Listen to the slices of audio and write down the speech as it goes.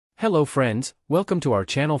Hello friends, welcome to our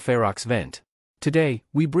channel Ferox Vent. Today,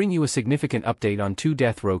 we bring you a significant update on two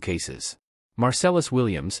death row cases. Marcellus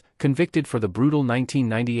Williams, convicted for the brutal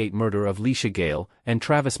 1998 murder of Felicia Gayle, and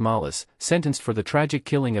Travis Mullis, sentenced for the tragic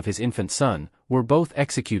killing of his infant son, were both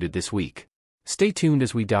executed this week. Stay tuned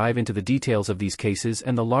as we dive into the details of these cases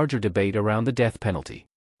and the larger debate around the death penalty.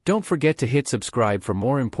 Don't forget to hit subscribe for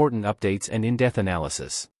more important updates and in-depth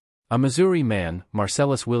analysis. A Missouri man,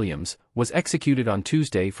 Marcellus Williams, was executed on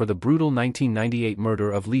Tuesday for the brutal 1998 murder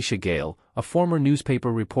of Felicia Gayle, a former newspaper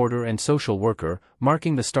reporter and social worker,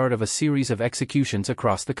 marking the start of a series of executions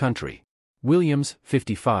across the country. Williams,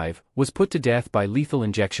 55, was put to death by lethal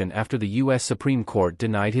injection after the U.S. Supreme Court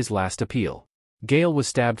denied his last appeal. Gayle was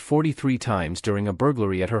stabbed 43 times during a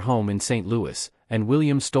burglary at her home in St. Louis, and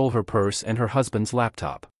Williams stole her purse and her husband's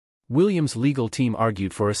laptop. Williams' legal team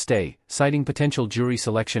argued for a stay, citing potential jury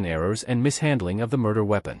selection errors and mishandling of the murder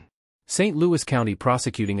weapon. St. Louis County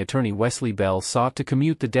prosecuting attorney Wesley Bell sought to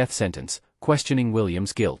commute the death sentence, questioning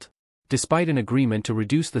Williams' guilt. Despite an agreement to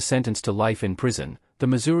reduce the sentence to life in prison, the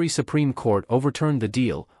Missouri Supreme Court overturned the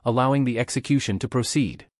deal, allowing the execution to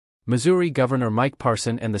proceed. Missouri Governor Mike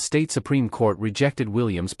Parson and the state Supreme Court rejected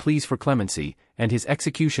Williams' pleas for clemency, and his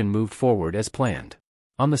execution moved forward as planned.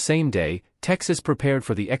 On the same day, Texas prepared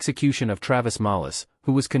for the execution of Travis Mullis,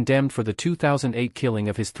 who was condemned for the 2008 killing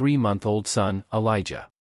of his 3-month-old son, Elijah.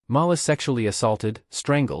 Mullis sexually assaulted,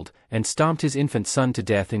 strangled, and stomped his infant son to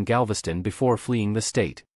death in Galveston before fleeing the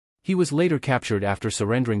state. He was later captured after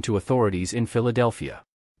surrendering to authorities in Philadelphia.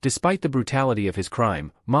 Despite the brutality of his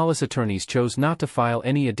crime, Mullis' attorneys chose not to file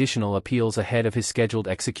any additional appeals ahead of his scheduled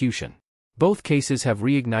execution. Both cases have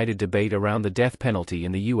reignited debate around the death penalty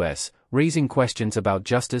in the U.S., raising questions about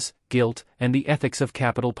justice, guilt, and the ethics of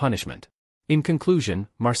capital punishment. In conclusion,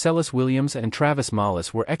 Marcellus Williams and Travis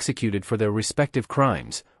Mullis were executed for their respective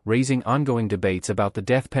crimes, raising ongoing debates about the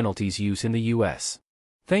death penalty's use in the U.S.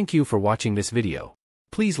 Thank you for watching this video.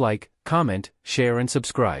 Please like, comment, share and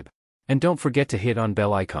subscribe. And don't forget to hit on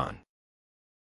bell icon.